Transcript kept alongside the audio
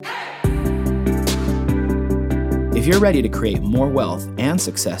If you're ready to create more wealth and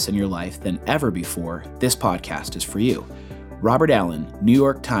success in your life than ever before, this podcast is for you. Robert Allen, New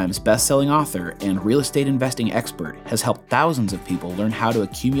York Times bestselling author and real estate investing expert, has helped thousands of people learn how to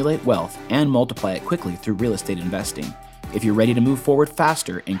accumulate wealth and multiply it quickly through real estate investing. If you're ready to move forward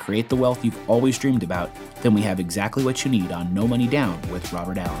faster and create the wealth you've always dreamed about, then we have exactly what you need on No Money Down with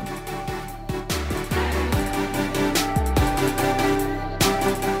Robert Allen.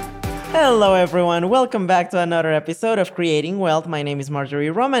 Hello everyone, welcome back to another episode of Creating Wealth. My name is Marjorie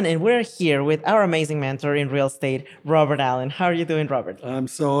Roman and we're here with our amazing mentor in real estate, Robert Allen. How are you doing, Robert? I'm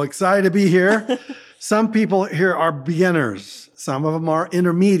so excited to be here. Some people here are beginners. Some of them are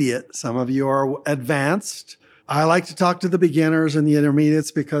intermediate. Some of you are advanced. I like to talk to the beginners and the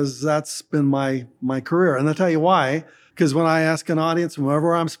intermediates because that's been my career. And I'll tell you why. Because when I ask an audience,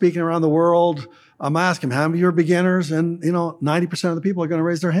 whenever I'm speaking around the world, I'm asking, how many of you are beginners? And 90% of the people are going to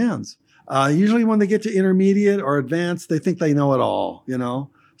raise their hands. Usually when they get to intermediate or advanced, they think they know it all,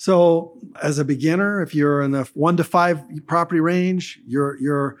 So as a beginner, if you're in the 1 to 5 property range,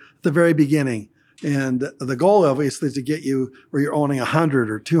 you're at the very beginning. And the goal obviously is to get you where you're owning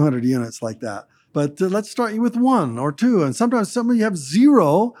 100 or 200 units like that. But let's start you with 1 or 2. And sometimes some of you have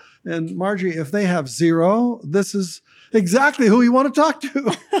 0. And Marjorie, if they have 0, this is exactly who you want to talk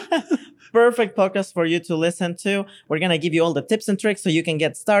to. Perfect podcast for you to listen to. We're going to give you all the tips and tricks so you can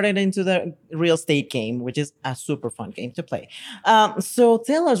get started into the real estate game, which is a super fun game to play. So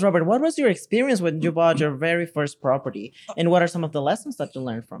tell us, Robert, what was your experience when you bought your very first property? And what are some of the lessons that you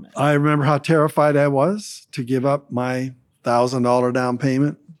learned from it? I remember how terrified I was to give up my $1,000 down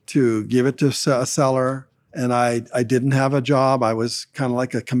payment, to give it to a seller. And I didn't have a job. I was kind of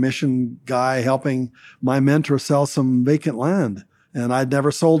like a commission guy helping my mentor sell some vacant land. And I'd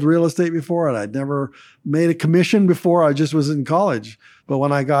never sold real estate before, and I'd never made a commission before. I just was in college. But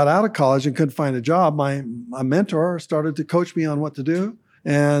when I got out of college and couldn't find a job, my mentor started to coach me on what to do.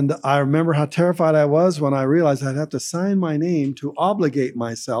 And I remember how terrified I was when I realized I'd have to sign my name to obligate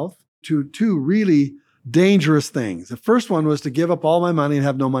myself to 2 really dangerous things. The first one was to give up all my money and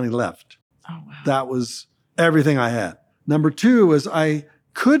have no money left. Oh, wow. That was everything I had. Number 2 was I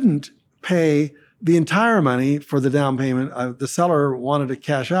couldn't pay the entire money for the down payment. The seller wanted to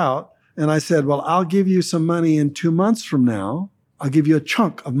cash out. And I said, well, I'll give you some money in 2 months from now. I'll give you a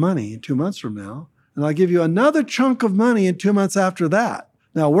chunk of money in 2 months from now. And I'll give you another chunk of money in 2 months after that.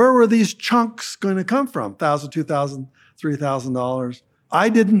 Now, where were these chunks going to come from? $1,000, $2,000, $3,000? I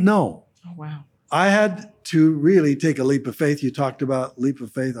didn't know. Oh, wow. I had to really take a leap of faith. You talked about leap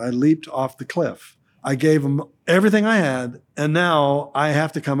of faith. I leaped off the cliff. I gave them everything I had, and now I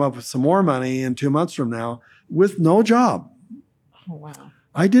have to come up with some more money in 2 months from now with no job. Oh, wow.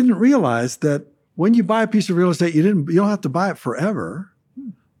 I didn't realize that when you buy a piece of real estate, you don't have to buy it forever.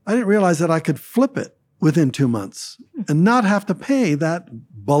 I didn't realize that I could flip it within 2 months and not have to pay that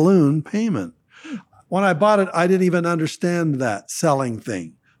balloon payment. When I bought it, I didn't even understand that selling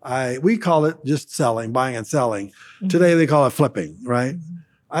thing. We call it just selling, buying and selling. Mm-hmm. Today they call it flipping, right? Mm-hmm.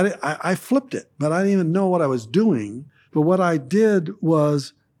 I flipped it, but I didn't even know what I was doing. But what I did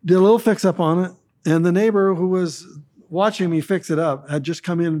was did a little fix up on it. And the neighbor who was watching me fix it up had just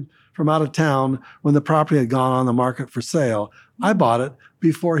come in from out of town when the property had gone on the market for sale. I bought it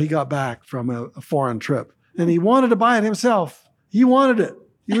before he got back from a foreign trip. And he wanted to buy it himself. He wanted it.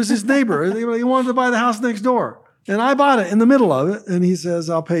 He was his neighbor. He wanted to buy the house next door. And I bought it in the middle of it. And he says,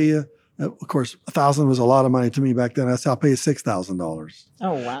 I'll pay you. Of course, $1,000 was a lot of money to me back then. I said, I'll pay you $6,000.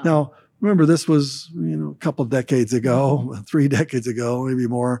 Oh, wow. Now, remember, this was, a couple of decades ago, 3 decades ago, maybe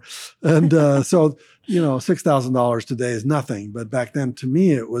more. And so, $6,000 today is nothing. But back then, to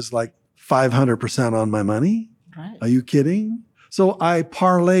me, it was like 500% on my money. Right. Are you kidding? So I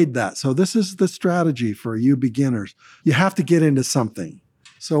parlayed that. So this is the strategy for you beginners. You have to get into something.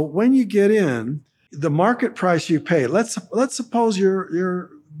 So when you get in, the market price you pay, let's suppose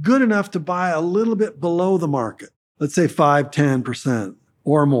you're good enough to buy a little bit below the market. Let's say 5-10%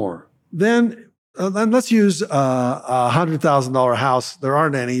 or more. Then let's use a $100,000 house. There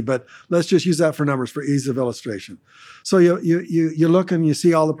aren't any, but let's just use that for numbers for ease of illustration. So you look and you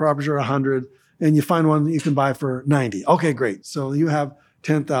see all the properties are 100, and you find one that you can buy for 90. Okay, great. So you have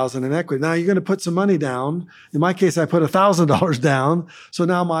 10,000 in equity. Now you're going to put some money down. In my case, I put $1,000 down. So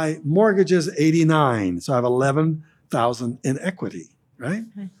now my mortgage is 89. So I have 11,000 in equity, right?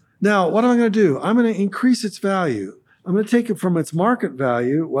 Okay. Now, what am I going to do? I'm going to increase its value. I'm going to take it from its market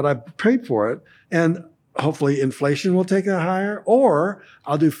value, what I paid for it, and hopefully inflation will take it higher, or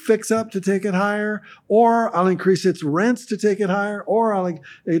I'll do fix up to take it higher, or I'll increase its rents to take it higher, or I'll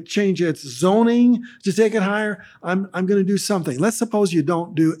change its zoning to take it higher. I'm going to do something. Let's suppose you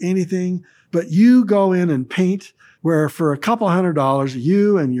don't do anything, but you go in and paint where for a couple $100,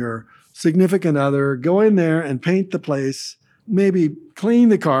 you and your significant other go in there and paint the place, maybe clean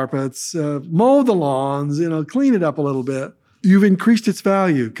the carpets, mow the lawns, clean it up a little bit. You've increased its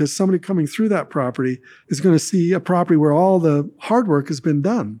value because somebody coming through that property is going to see a property where all the hard work has been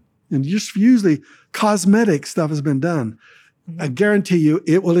done. And just usually cosmetic stuff has been done. I guarantee you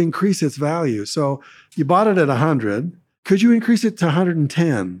it will increase its value. So you bought it at 100. Could you increase it to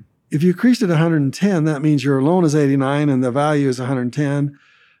 110? If you increased it to 110, that means your loan is 89 and the value is 110.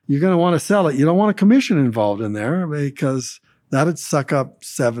 You're going to want to sell it. You don't want a commission involved in there because that'd suck up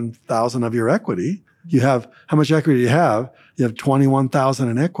 7,000 of your equity. How much equity do you have? You have 21,000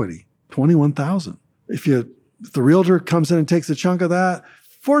 in equity. 21,000. If the realtor comes in and takes a chunk of that,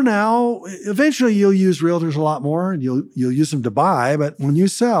 for now, eventually you'll use realtors a lot more and you'll use them to buy. But when you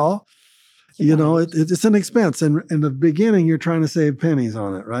sell, it's an expense. And in the beginning, you're trying to save pennies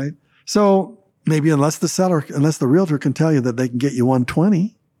on it, right? So maybe unless the realtor can tell you that they can get you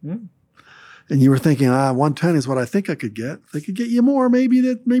 120, and you were thinking, 110 is what I think I could get. If they could get you more, maybe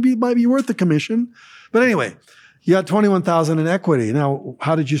it might be worth the commission. But anyway, you got 21,000 in equity. Now,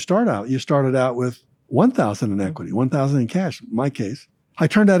 how did you start out? You started out with 1,000 in equity, 1,000 in cash. In my case, I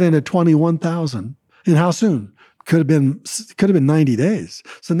turned that into 21,000. And how soon? Could have been 90 days.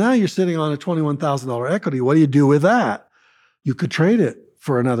 So now you're sitting on a $21,000 equity. What do you do with that? You could trade it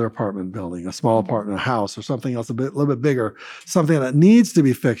for another apartment building, a small apartment, a house, or something else a little bit bigger, something that needs to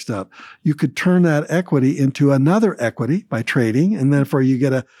be fixed up. You could turn that equity into another equity by trading, and then you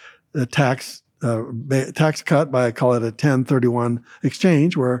get a tax cut by, I call it a 1031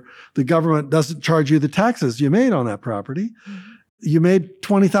 exchange, where the government doesn't charge you the taxes you made on that property. You made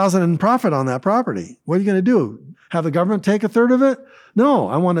 $20,000 in profit on that property. What are you going to do? Have the government take a third of it? No,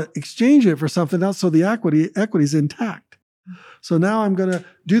 I want to exchange it for something else so the equity is intact. So now I'm going to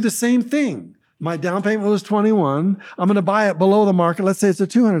do the same thing. My down payment was 21. I'm going to buy it below the market. Let's say it's a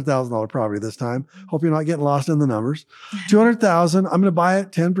 $200,000 property this time. Hope you're not getting lost in the numbers. 200,000. I'm going to buy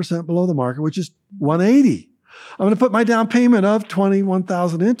it 10% below the market, which is 180. I'm going to put my down payment of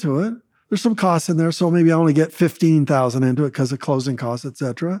 21,000 into it. There's some costs in there, so maybe I only get 15,000 into it because of closing costs,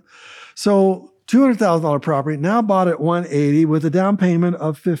 etc. So $200,000 property now bought at 180 with a down payment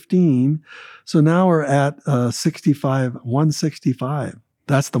of 15. So now we're at 165.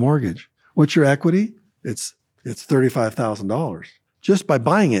 That's the mortgage. What's your equity? It's $35,000. Just by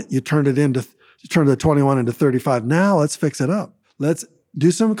buying it, you turn the 21 into 35. Now let's fix it up. Let's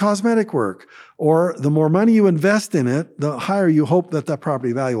do some cosmetic work. Or the more money you invest in it, the higher you hope that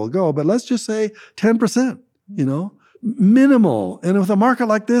property value will go. But let's just say 10%, minimal. And with a market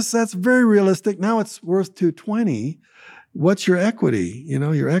like this, that's very realistic. Now it's worth $220. What's your equity?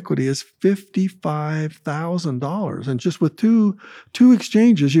 Your equity is $55,000. And just with two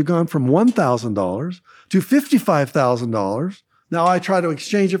exchanges, you've gone from $1,000 to $55,000. Now I try to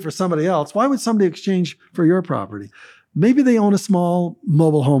exchange it for somebody else. Why would somebody exchange for your property? Maybe they own a small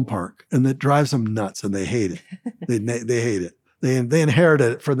mobile home park and that drives them nuts and they hate it. They hate it. They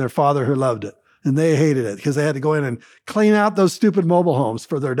inherited it from their father who loved it. And they hated it because they had to go in and clean out those stupid mobile homes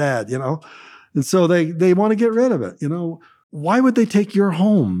for their dad, And so they want to get rid of it, Why would they take your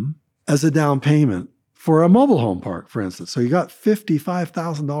home as a down payment for a mobile home park, for instance? So you got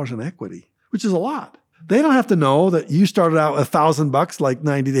 $55,000 in equity, which is a lot. They don't have to know that you started out $1,000 like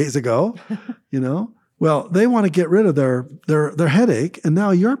 90 days ago, Well, they want to get rid of their headache, and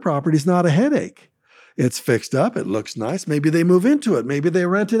now your property's not a headache. It's fixed up. It looks nice. Maybe they move into it. Maybe they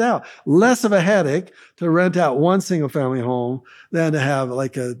rent it out. Less of a headache to rent out one single family home than to have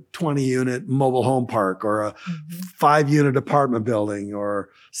like a 20-unit mobile home park or a 5-unit apartment building or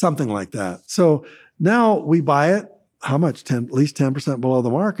something like that. So now we buy it, how much? At least 10% below the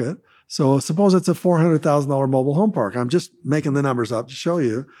market. So suppose it's a $400,000 mobile home park. I'm just making the numbers up to show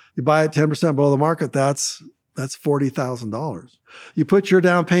you. You buy it 10% below the market, that's $40,000. You put your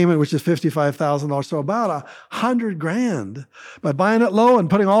down payment, which is $55,000, so about $100,000. By buying it low and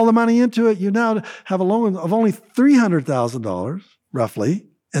putting all the money into it, you now have a loan of only $300,000, roughly.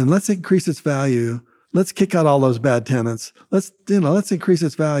 And let's increase its value. Let's kick out all those bad tenants. Let's increase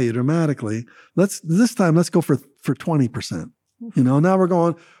its value dramatically. This time let's go for 20%. Now we're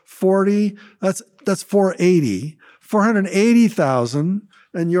going 40. That's 480. 480,000.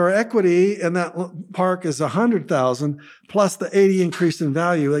 And your equity in that park is 100,000 plus the 80 increase in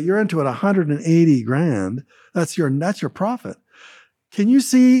value. You're into it $180,000. That's your profit. Can you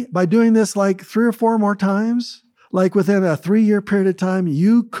see by doing this like 3 or 4 more times, like within a 3-year period of time,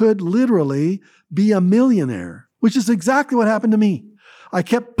 you could literally be a millionaire, which is exactly what happened to me. I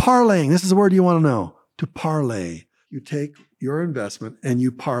kept parlaying. This is a word you want to know, to parlay. You take your investment and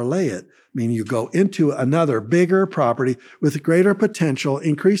you parlay it, meaning you go into another bigger property with greater potential,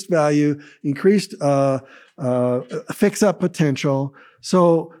 increased value, increased fix-up potential.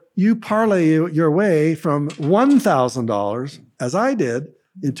 So you parlay your way from $1,000, as I did,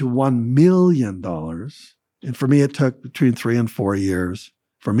 into $1 million. And for me, it took between 3 and 4 years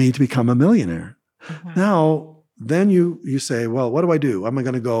for me to become a millionaire. Mhm. Now, then you say, well, what do I do? Am I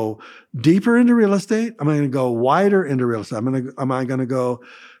going to go deeper into real estate? Am I going to go wider into real estate? Am I going to go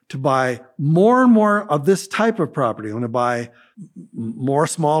to buy more and more of this type of property? I'm going to buy more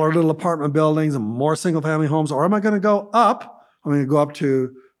smaller little apartment buildings and more single family homes, or am I going to go up? I'm going to go up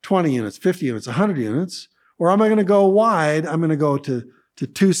to 20 units, 50 units, 100 units, or am I going to go wide? I'm going to go to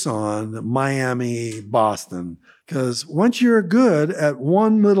Tucson, Miami, Boston. Because once you're good at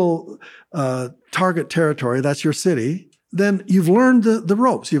one little target territory, that's your city, then you've learned the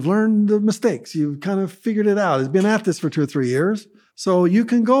ropes. You've learned the mistakes. You've kind of figured it out. It's been at this for 2 or 3 years. So you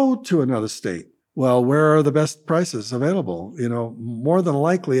can go to another state. Well, where are the best prices available? You know, more than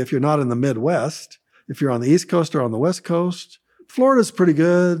likely, if you're not in the Midwest, if you're on the East Coast or on the West Coast, Florida's pretty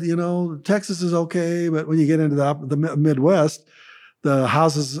good. You know, Texas is okay. But when you get into the Midwest, the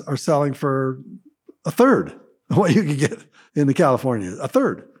houses are selling for a third of what you could get in California, a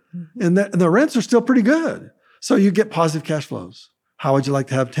third. Mm-hmm. And the rents are still pretty good. So you get positive cash flows. How would you like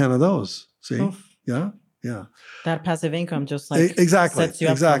to have 10 of those? See? Oof. Yeah. Yeah. That passive income just like Exactly. sets you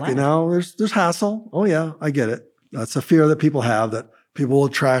up for Exactly. life. Now there's hassle. Oh yeah, I get it. That's a fear that people have, that people will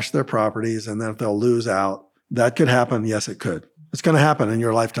trash their properties and then they'll lose out. That could happen. Yes, it could. It's going to happen in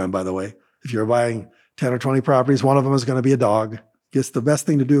your lifetime, by the way. If you're buying 10 or 20 properties, one of them is going to be a dog. Guess the best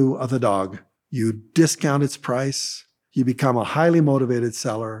thing to do with a dog, you discount its price. You become a highly motivated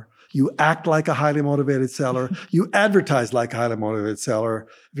seller. You act like a highly motivated seller. You advertise like a highly motivated seller.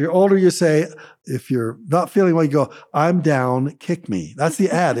 If you're older, you say, if you're not feeling well, you go, I'm down, kick me. That's the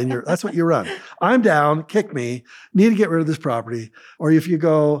ad, and that's what you run. I'm down, kick me. Need to get rid of this property. Or if you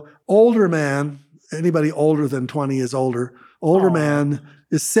go, older man, anybody older than 20 is older. Older man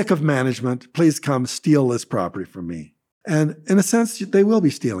is sick of management. Please come steal this property from me. And in a sense, they will be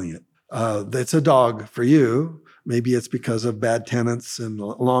stealing it. It's a dog for you. Maybe it's because of bad tenants and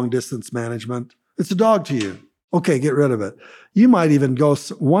long distance management. It's a dog to you. Okay, get rid of it. You might even go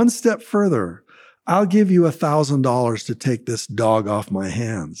one step further. I'll give you $1,000 to take this dog off my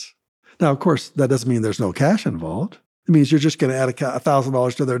hands. Now, of course, that doesn't mean there's no cash involved. It means you're just going to add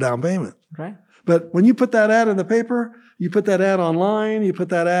 $1,000 to their down payment. Right. But when you put that ad in the paper, you put that ad online, you put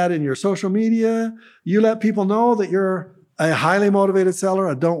that ad in your social media, you let people know that you're a highly motivated seller,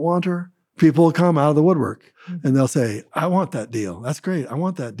 a don't wanter, people will come out of the woodwork and they'll say, I want that deal. That's great. I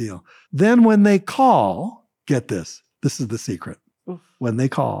want that deal. Then when they call, get this. This is the secret. Oof. When they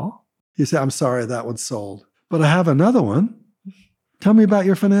call, you say, I'm sorry, that one's sold, but I have another one. Tell me about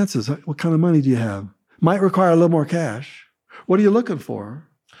your finances. What kind of money do you have? Might require a little more cash. What are you looking for?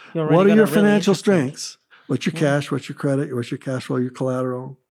 What are your financial strengths? What's your cash? What's your credit? What's your cash flow? Your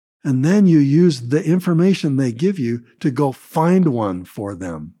collateral? And then you use the information they give you to go find one for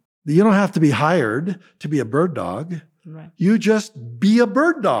them. You don't have to be hired to be a bird dog. Right. You just be a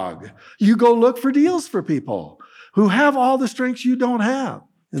bird dog. You go look for deals for people who have all the strengths you don't have.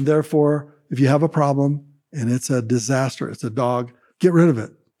 And therefore, if you have a problem and it's a disaster, it's a dog, get rid of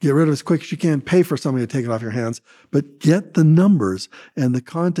it. Get rid of it as quick as you can. Pay for somebody to take it off your hands, but get the numbers and the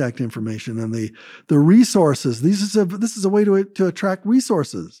contact information and the resources. This is a way to attract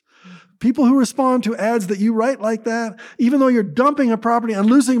resources. People who respond to ads that you write like that, even though you're dumping a property and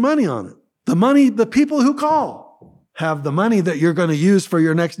losing money on it, the people who call have the money that you're going to use for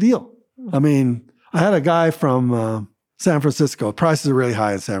your next deal. I mean, I had a guy from San Francisco. Prices are really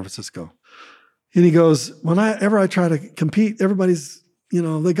high in San Francisco. And he goes, whenever I try to compete, everybody's,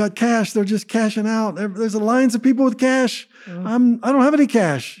 they got cash. They're just cashing out. There's lines of people with cash. I don't have any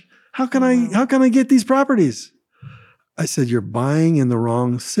cash. How can I get these properties? I said, you're buying in the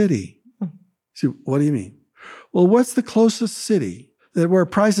wrong city. He said, what do you mean? Well, what's the closest city where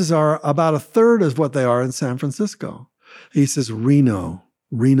prices are about a third of what they are in San Francisco? He says, Reno,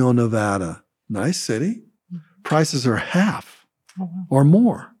 Nevada. Nice city. Prices are half or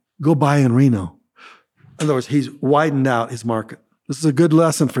more. Go buy in Reno. In other words, he's widened out his market. This is a good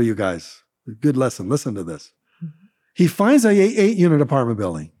lesson for you guys. A good lesson. Listen to this. He finds an 8-unit apartment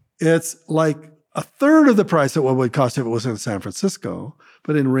building. It's like a third of the price of what it would cost if it was in San Francisco.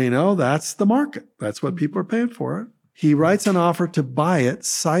 But in Reno, that's the market. That's what people are paying for it. He writes an offer to buy it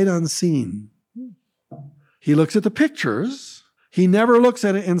sight unseen. He looks at the pictures. He never looks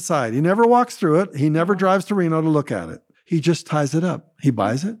at it inside. He never walks through it. He never drives to Reno to look at it. He just ties it up. He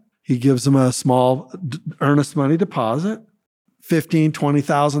buys it. He gives them a small earnest money deposit, $15,000,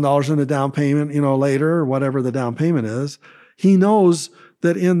 $20,000 in a down payment, later, or whatever the down payment is. He knows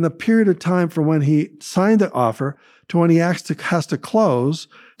that in the period of time from when he signed the offer to when he has to close,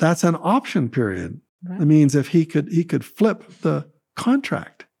 that's an option period. Right. That means if he could flip the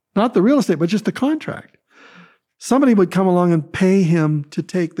contract, not the real estate, but just the contract. Somebody would come along and pay him to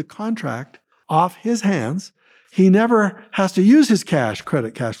take the contract off his hands. He never has to use his cash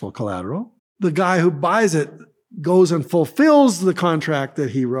flow collateral. The guy who buys it goes and fulfills the contract that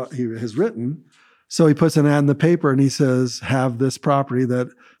he has written. So he puts an ad in the paper and he says, have this property that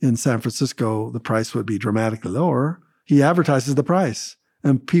in San Francisco, the price would be dramatically lower. He advertises the price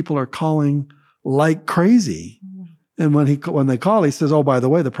and people are calling like crazy. And when they call, he says, oh, by the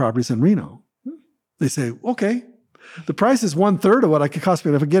way, the property's in Reno. They say, okay, the price is 1/3 of what it could cost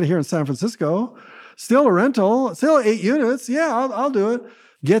me if I get it here in San Francisco. Still a rental, still 8 units. Yeah, I'll do it.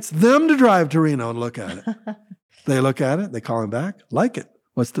 Gets them to drive to Reno and look at it. They look at it, they call him back, like it.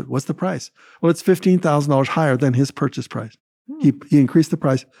 What's the price? Well, it's $15,000 higher than his purchase price. He increased the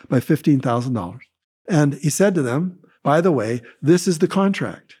price by $15,000. And he said to them, by the way, this is the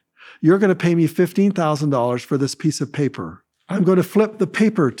contract. You're going to pay me $15,000 for this piece of paper. I'm going to flip the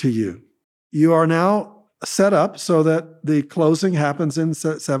paper to you. You are now set up so that the closing happens in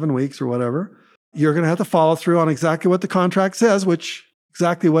 7 weeks or whatever. You're going to have to follow through on exactly what the contract says, which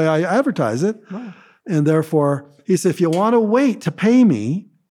exactly the way I advertise it. Wow. And therefore, he said, if you want to wait to pay me,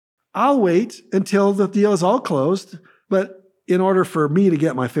 I'll wait until the deal is all closed. But in order for me to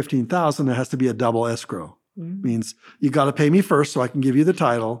get my $15,000, there has to be a double escrow. Mm-hmm. Means you got to pay me first so I can give you the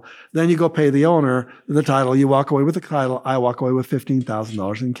title. Then you go pay the owner the title. You walk away with the title. I walk away with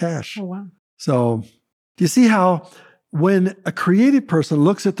 $15,000 in cash. Oh, wow. So do you see how when a creative person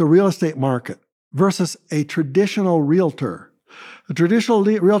looks at the real estate market versus a traditional realtor, a traditional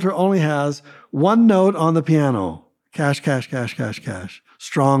realtor only has one note on the piano: cash, cash, cash, cash, cash.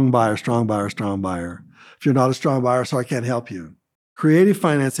 Strong buyer, strong buyer, strong buyer. If you're not a strong buyer, so I can't help you. Creative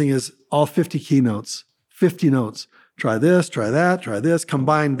financing is all 50 keynotes, 50 notes. Try this, try that, try this,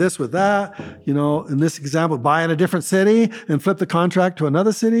 combine this with that. In this example, buy in a different city and flip the contract to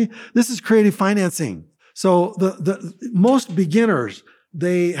another city. This is creative financing. So the most beginners,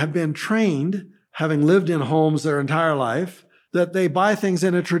 they have been trained, having lived in homes their entire life, that they buy things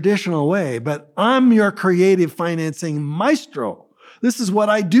in a traditional way. But I'm your creative financing maestro. This is what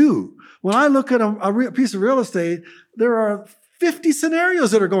I do. When I look at a piece of real estate, there are 50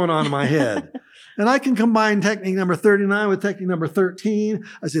 scenarios that are going on in my head. And I can combine technique number 39 with technique number 13.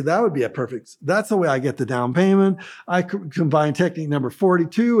 I say that would be that's the way I get the down payment. I combine technique number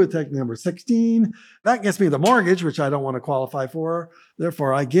 42 with technique number 16. That gets me the mortgage, which I don't want to qualify for.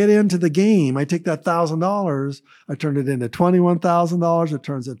 Therefore, I get into the game. I take that $1,000. I turn it into $21,000. It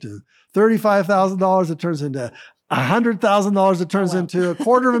turns into $35,000. It turns into $100,000. It turns into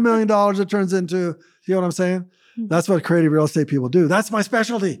 $250,000. It turns into, see what I'm saying? That's what creative real estate people do. That's my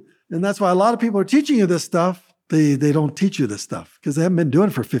specialty. And that's why a lot of people are teaching you this stuff. They don't teach you this stuff because they haven't been doing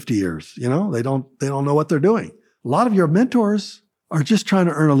it for 50 years. They don't know what they're doing. A lot of your mentors are just trying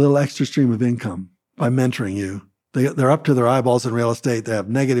to earn a little extra stream of income by mentoring you. They're up to their eyeballs in real estate. They have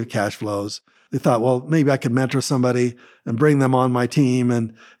negative cash flows. They thought, well, maybe I could mentor somebody and bring them on my team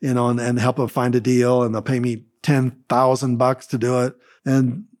and help them find a deal, and they'll pay me $10,000 to do it.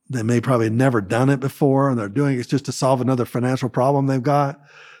 And they may probably never done it before, and they're doing it just to solve another financial problem they've got.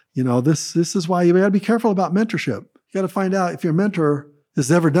 This is why you got to be careful about mentorship. You got to find out if your mentor has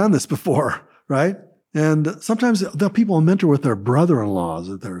ever done this before, right? And sometimes the people will mentor with their brother-in-laws,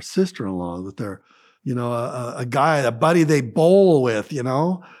 with their sister-in-law, with their, a buddy they bowl with,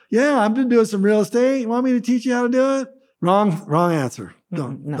 Yeah, I've been doing some real estate. You want me to teach you how to do it? Wrong answer.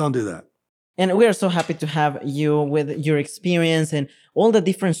 Don't do that. And we are so happy to have you with your experience and all the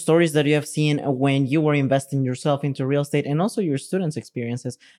different stories that you have seen when you were investing yourself into real estate, and also your students'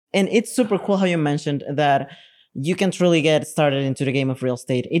 experiences. And it's super cool how you mentioned that you can truly get started into the game of real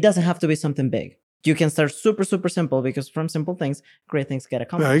estate. It doesn't have to be something big. You can start super, super simple, because from simple things, great things get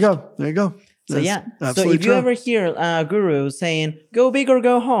accomplished. There you go. So if you ever hear a guru saying, go big or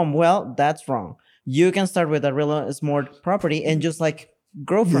go home, well, that's wrong. You can start with a real smart property and just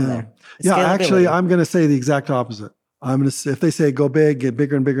grow from there. Yeah, actually, I'm going to say the exact opposite. I'm going to say, if they say go big, get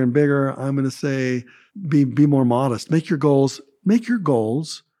bigger and bigger and bigger, I'm going to say be more modest. Make your goals,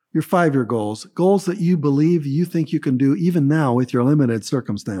 your 5-year goals that you believe you think you can do even now with your limited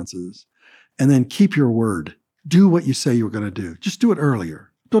circumstances. And then keep your word. Do what you say you were going to do. Just do it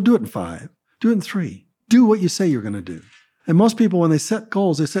earlier. Don't do it in 5. Do it in 3. Do what you say you're going to do. And most people, when they set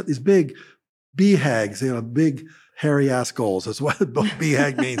goals, they set these big BHAGs, big hairy-ass goals. That's what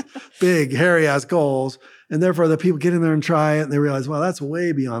BHAG means. Big, hairy-ass goals. And therefore, the people get in there and try it, and they realize, well, that's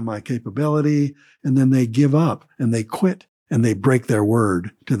way beyond my capability. And then they give up, and they quit, and they break their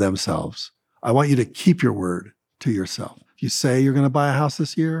word to themselves. I want you to keep your word to yourself. If you say you're going to buy a house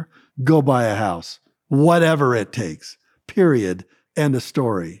this year, go buy a house. Whatever it takes. Period. End of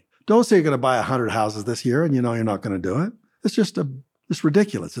story. Don't say you're going to buy 100 houses this year, and you know you're not going to do it. It's just it's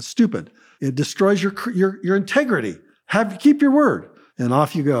ridiculous. It's stupid. It destroys your integrity. Keep your word, and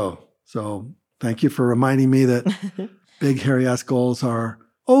off you go. So thank you for reminding me that big hairy-ass goals are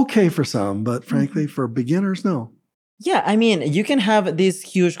okay for some, but frankly, for beginners, no. Yeah, I mean, you can have these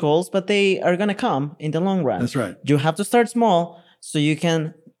huge goals, but they are going to come in the long run. That's right. You have to start small so you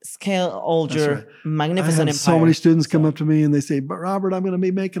can scale all your magnificent empire. So many students come up to me and they say, "But Robert, I'm going to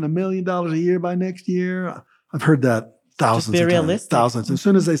be making $1 million a year by next year." I've heard that thousands of times. Thousands. As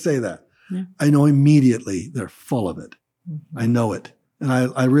soon as they say that, I know immediately they're full of it. I know it. And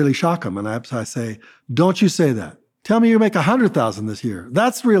I really shock them. And I say, don't you say that. Tell me you make 100,000 this year.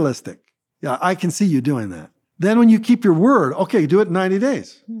 That's realistic. Yeah, I can see you doing that. Then when you keep your word, okay, do it in 90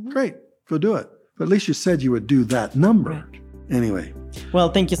 days. Great, go do it. But at least you said you would do that number. Right. Anyway. Well,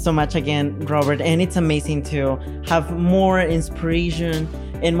 thank you so much again, Robert. And it's amazing to have more inspiration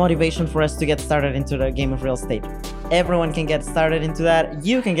and motivation for us to get started into the game of real estate. Everyone can get started into that.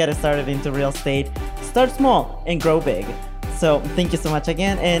 You can get started into real estate. Start small and grow big. So thank you so much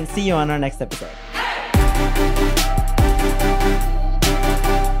again, and see you on our next episode.